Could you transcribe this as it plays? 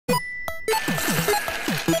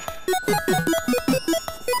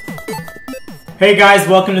Hey guys,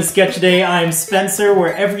 welcome to Sketch Day. I'm Spencer,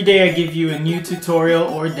 where every day I give you a new tutorial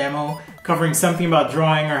or demo covering something about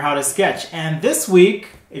drawing or how to sketch. And this week,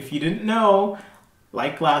 if you didn't know,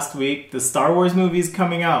 like last week, the Star Wars movie is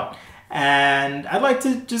coming out. And I'd like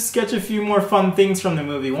to just sketch a few more fun things from the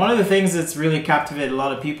movie. One of the things that's really captivated a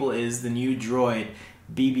lot of people is the new droid,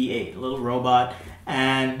 BB-8, a little robot.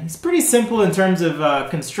 And he's pretty simple in terms of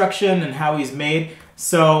construction and how he's made.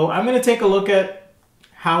 So I'm going to take a look at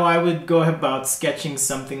how I would go about sketching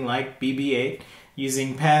something like BB-8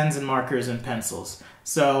 using pens and markers and pencils.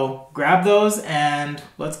 So grab those and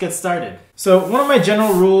let's get started. So one of my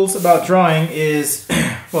general rules about drawing is,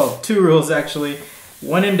 well, two rules actually.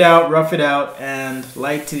 When in doubt, rough it out, and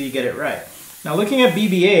light till you get it right. Now looking at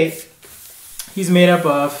BB-8, he's made up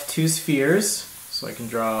of two spheres. So I can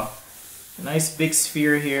draw a nice big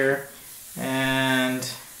sphere here and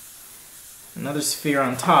another sphere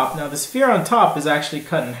on top. Now the sphere on top is actually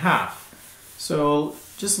cut in half. So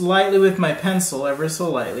just lightly with my pencil, ever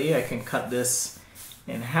so lightly, I can cut this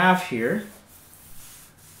in half here.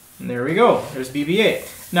 And there we go, there's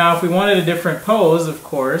BB-8. Now if we wanted a different pose, of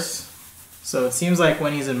course, so it seems like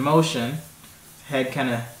when he's in motion, head kind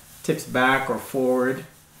of tips back or forward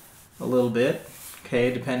a little bit,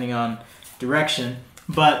 okay, depending on direction.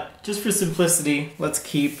 But just for simplicity, let's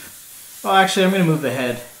keep, well actually I'm going to move the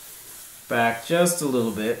head back just a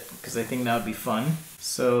little bit because I think that would be fun.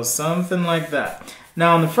 So something like that.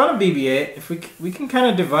 Now on the front of BB-8, if we can kind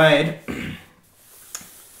of divide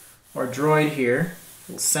our droid here,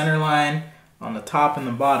 little center line on the top and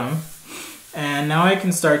the bottom, and now I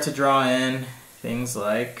can start to draw in things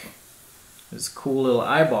like this cool little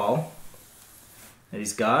eyeball that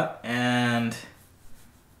he's got, and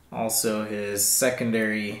also his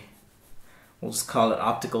secondary, we'll just call it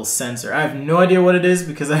optical sensor. I have no idea what it is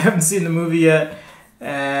because I haven't seen the movie yet,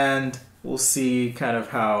 and we'll see kind of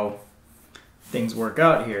how things work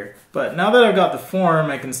out here. But now that I've got the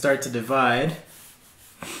form, I can start to divide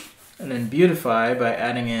and then beautify by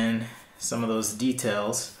adding in some of those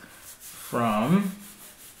details from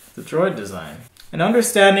the droid design. And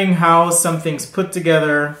understanding how something's put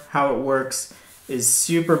together, how it works, is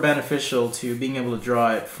super beneficial to being able to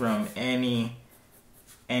draw it from any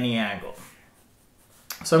angle.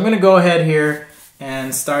 So I'm going to go ahead here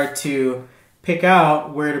and start to pick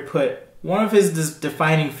out where to put one of his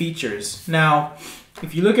defining features. Now,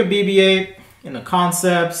 if you look at BB-8 in the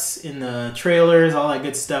concepts, in the trailers, all that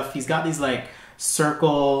good stuff, he's got these like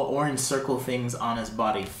orange circle things on his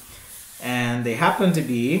body. And they happen to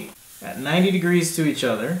be at 90 degrees to each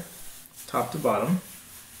other, top to bottom.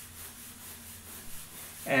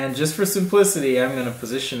 And just for simplicity, I'm going to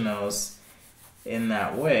position those in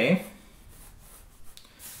that way.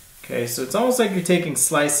 Okay, so it's almost like you're taking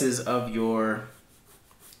slices of your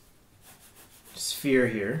sphere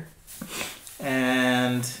here,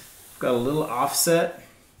 and got a little offset,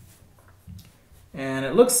 and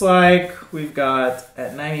it looks like we've got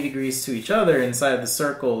at 90 degrees to each other inside the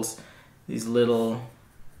circles these little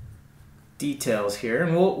details here,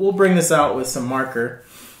 and we'll bring this out with some marker,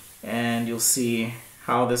 and you'll see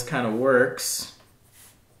how this kind of works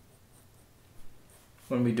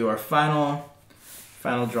when we do our final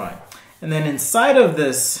drawing. And then inside of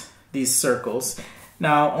these circles,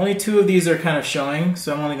 now only two of these are kind of showing,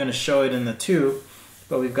 so I'm only going to show it in the two,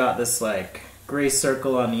 but we've got this like gray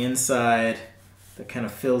circle on the inside that kind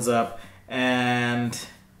of fills up and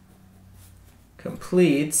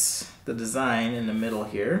completes the design in the middle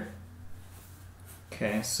here.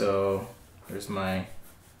 Okay, so there's my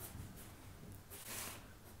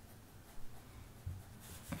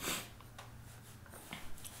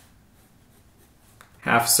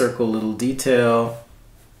half circle little detail,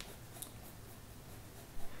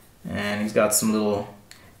 and he's got some little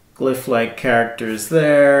glyph-like characters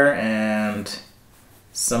there and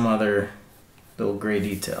some other little gray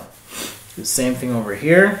detail. The same thing over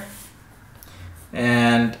here,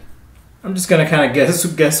 and I'm just gonna kind of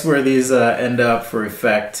guess where these end up for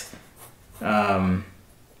effect as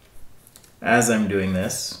I'm doing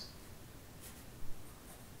this.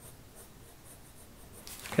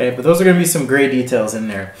 Okay, but those are going to be some gray details in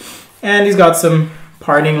there. And he's got some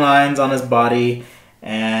parting lines on his body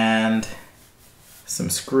and some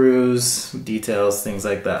screws, details, things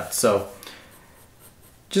like that. So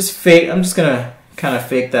I'm just going to kind of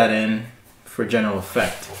fake that in for general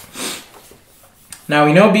effect. Now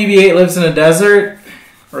we know BB-8 lives in a desert,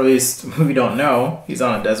 or at least we don't know. He's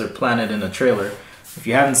on a desert planet in a trailer. If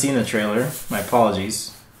you haven't seen the trailer, my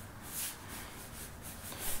apologies.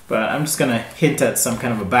 But I'm just going to hint at some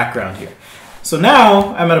kind of a background here. So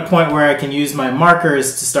now I'm at a point where I can use my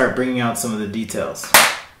markers to start bringing out some of the details.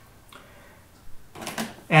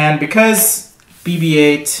 And because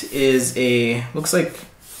BB-8 is looks like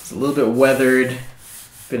it's a little bit weathered,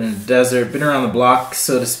 been in the desert, been around the block,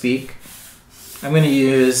 so to speak. I'm going to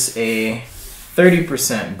use a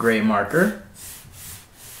 30% gray marker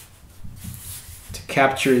to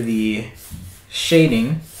capture the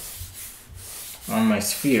shading on my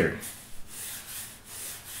sphere.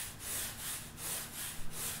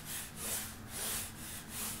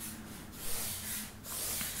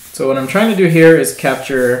 So what I'm trying to do here is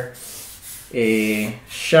capture a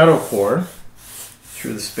shadow pour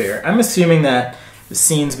through the sphere. I'm assuming that the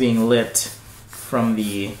scene's being lit from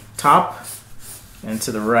the top and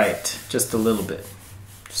to the right just a little bit.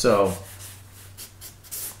 So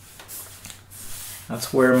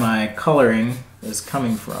that's where my coloring is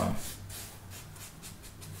coming from.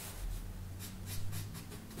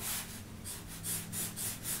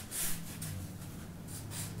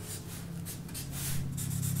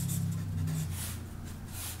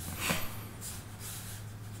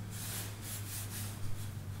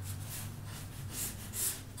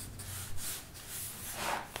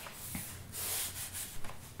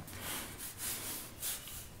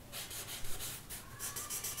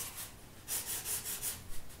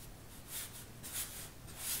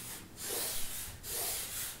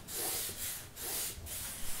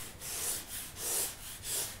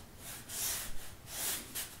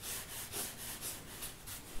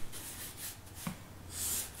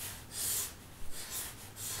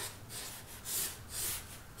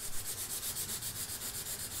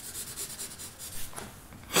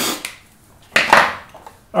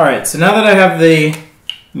 Alright, so now that I have the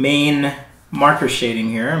main marker shading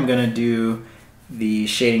here, I'm going to do the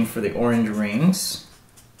shading for the orange rings.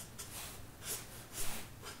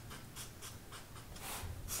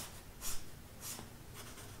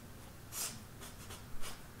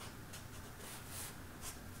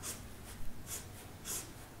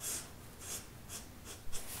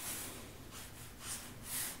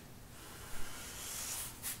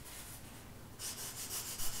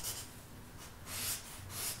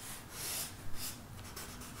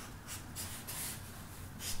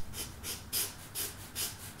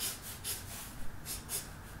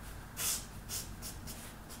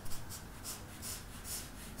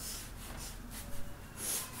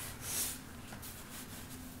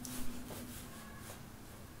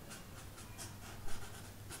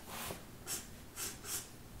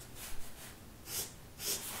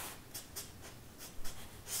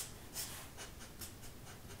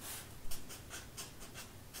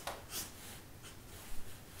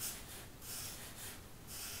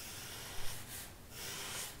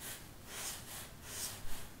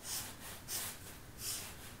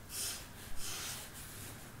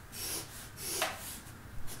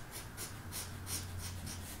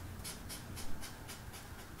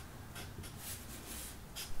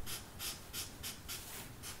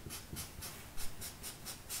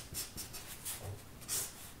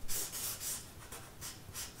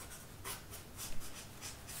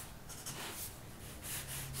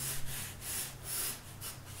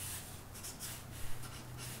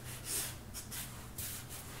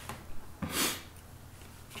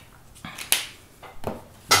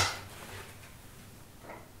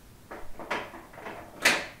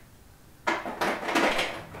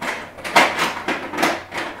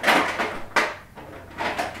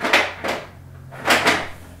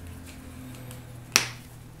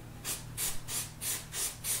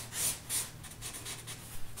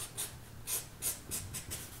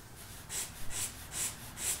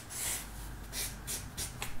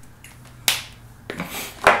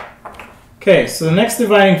 Okay, so the next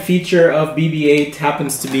dividing feature of BB-8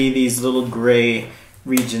 happens to be these little gray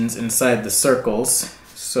regions inside the circles.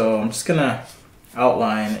 So I'm just gonna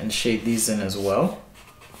outline and shade these in as well.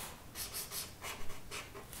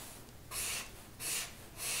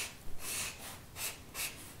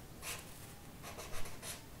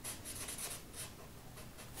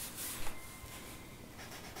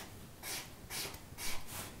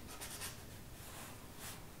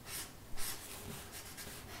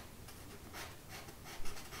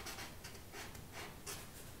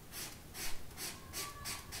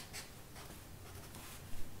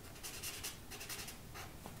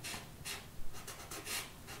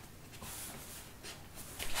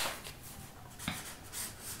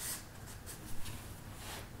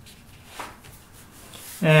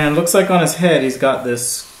 And looks like on his head he's got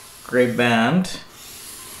this gray band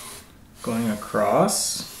going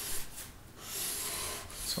across.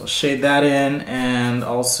 So I'll shade that in, and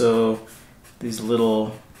also these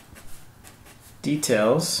little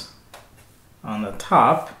details on the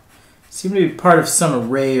top seem to be part of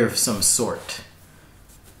some array of some sort.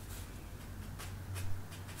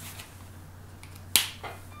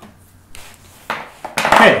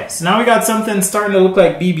 Okay, so now we got something starting to look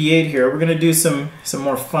like BB-8 here. We're gonna do some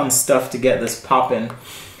more fun stuff to get this popping.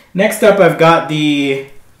 Next up, I've got the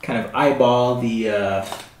kind of eyeball, the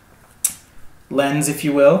lens, if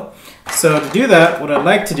you will. So to do that, what I'd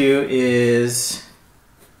like to do is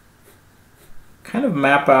kind of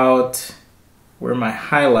map out where my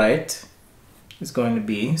highlight is going to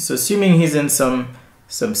be. So assuming he's in some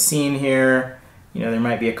scene here, you know, there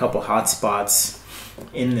might be a couple hot spots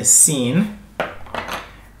in this scene.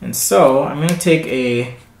 And so I'm going to take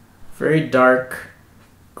a very dark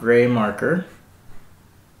gray marker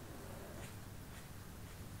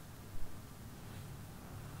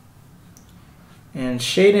and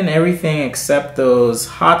shade in everything except those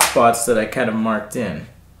hot spots that I kind of marked in.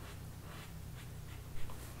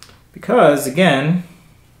 Because again,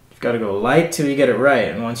 you've got to go light till you get it right,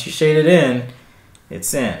 and once you shade it in,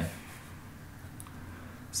 it's in.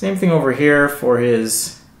 Same thing over here for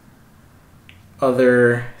his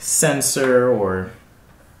other sensor or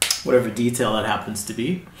whatever detail that happens to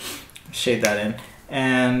be. Shade that in.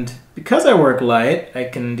 And because I work light, I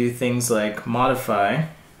can do things like modify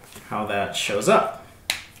how that shows up,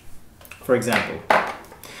 for example.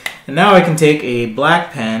 And now I can take a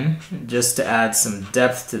black pen just to add some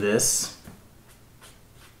depth to this.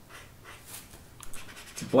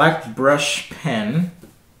 It's a black brush pen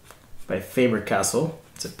by Faber-Castell.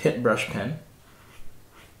 It's a pit brush pen.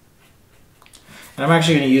 And I'm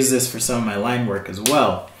actually going to use this for some of my line work as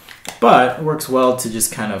well. But it works well to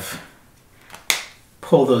just kind of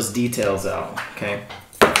pull those details out, okay?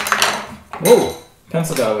 Whoa,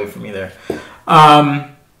 pencil got away from me there.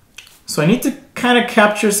 So I need to kind of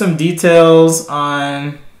capture some details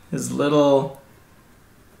on his little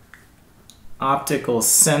optical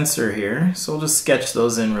sensor here. So we'll just sketch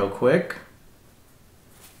those in real quick.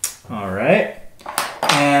 All right.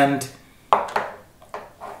 And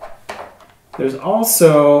there's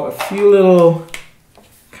also a few little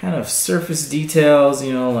kind of surface details,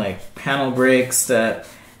 you know, like panel breaks that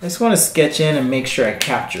I just want to sketch in and make sure I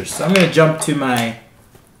capture. So I'm going to jump to my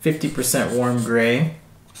 50% warm gray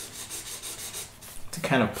to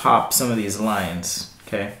kind of pop some of these lines,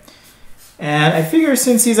 okay? And I figure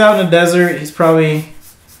since he's out in the desert, he's probably,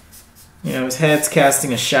 you know, his head's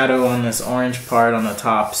casting a shadow on this orange part on the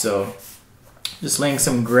top, so just laying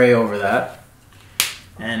some gray over that.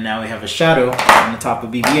 And now we have a shadow on the top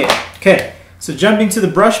of BB-8. Okay, so jumping to the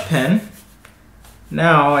brush pen,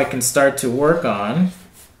 now I can start to work on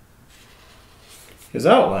his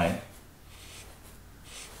outline.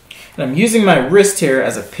 And I'm using my wrist here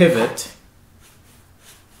as a pivot.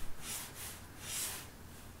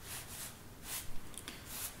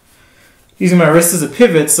 Using my wrist as a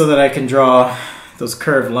pivot so that I can draw those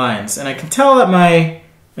curved lines. And I can tell that my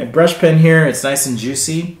brush pen here, it's nice and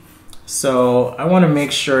juicy. So I want to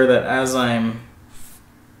make sure that as I'm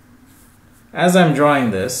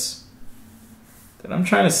drawing this, that I'm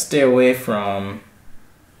trying to stay away from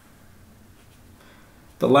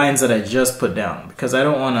the lines that I just put down, because I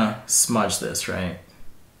don't want to smudge this, right?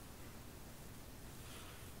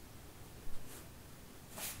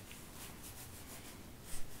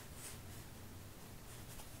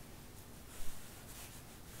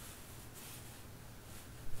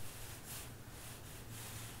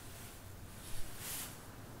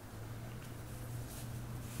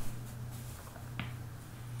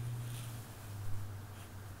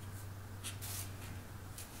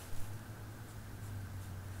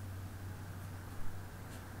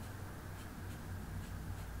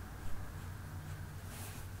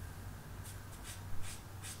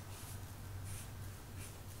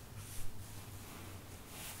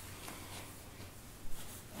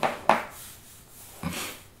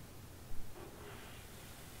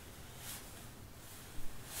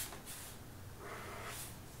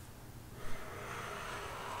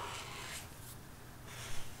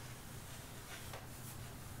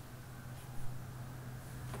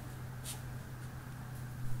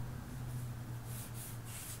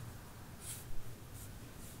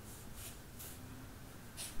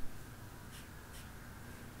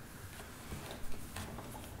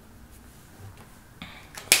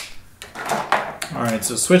 Alright,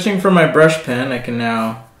 so switching from my brush pen, I can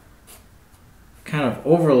now kind of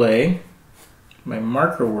overlay my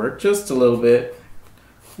marker work just a little bit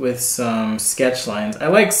with some sketch lines. I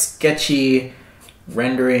like sketchy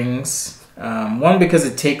renderings. One, because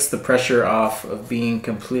it takes the pressure off of being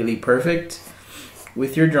completely perfect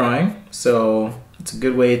with your drawing. So it's a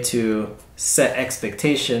good way to set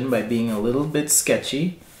expectation by being a little bit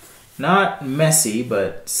sketchy. Not messy,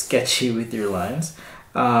 but sketchy with your lines.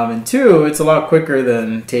 And two, it's a lot quicker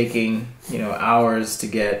than taking, you know, hours to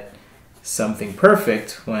get something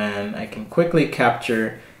perfect when I can quickly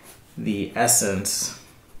capture the essence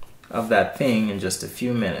of that thing in just a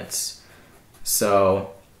few minutes.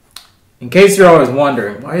 So, in case you're always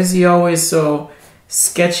wondering, why is he always so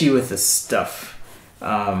sketchy with this stuff?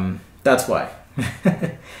 That's why.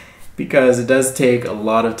 Because it does take a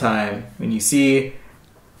lot of time. When you see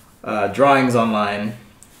drawings online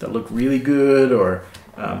that look really good or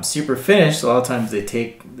super finished, a lot of times they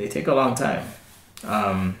take a long time.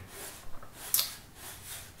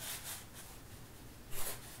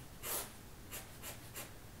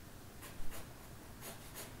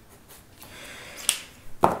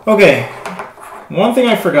 Okay, one thing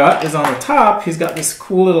I forgot is on the top, he's got this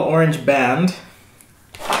cool little orange band.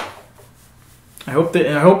 I hope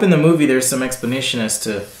in the movie there's some explanation as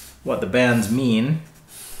to what the bands mean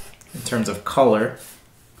in terms of color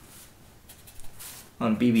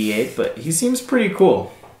on BB-8, but he seems pretty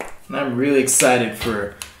cool. And I'm really excited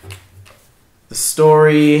for the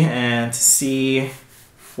story and to see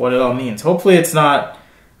what it all means. Hopefully it's not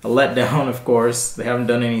a letdown, of course. They haven't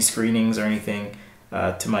done any screenings or anything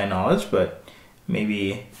to my knowledge, but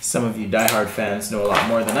maybe some of you diehard fans know a lot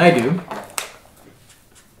more than I do.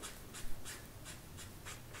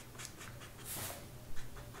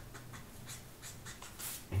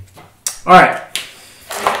 Alright,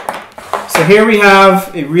 so here we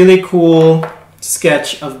have a really cool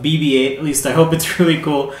sketch of BB-8, at least I hope it's really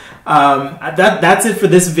cool. That's it for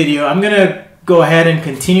this video. I'm going to go ahead and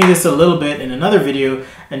continue this a little bit in another video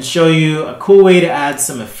and show you a cool way to add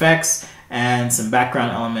some effects and some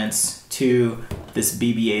background elements to this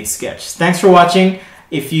BB-8 sketch. Thanks for watching.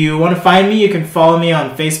 If you want to find me, you can follow me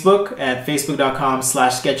on Facebook at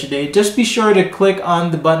facebook.com/sketchaday. Just be sure to click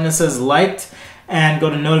on the button that says liked and go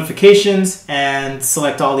to notifications and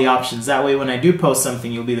select all the options. That way when I do post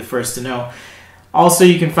something, you'll be the first to know. Also,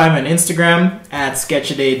 you can find me on Instagram at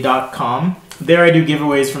sketchaday.com. There I do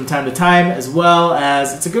giveaways from time to time, as well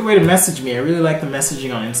as it's a good way to message me. I really like the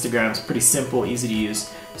messaging on Instagram. It's pretty simple, easy to use.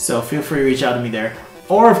 So feel free to reach out to me there.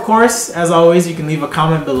 Or of course, as always, you can leave a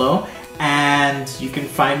comment below and you can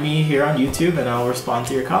find me here on YouTube and I'll respond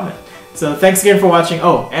to your comment. So thanks again for watching.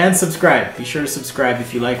 Oh, and subscribe. Be sure to subscribe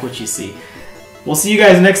if you like what you see. We'll see you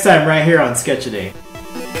guys next time right here on Sketchaday.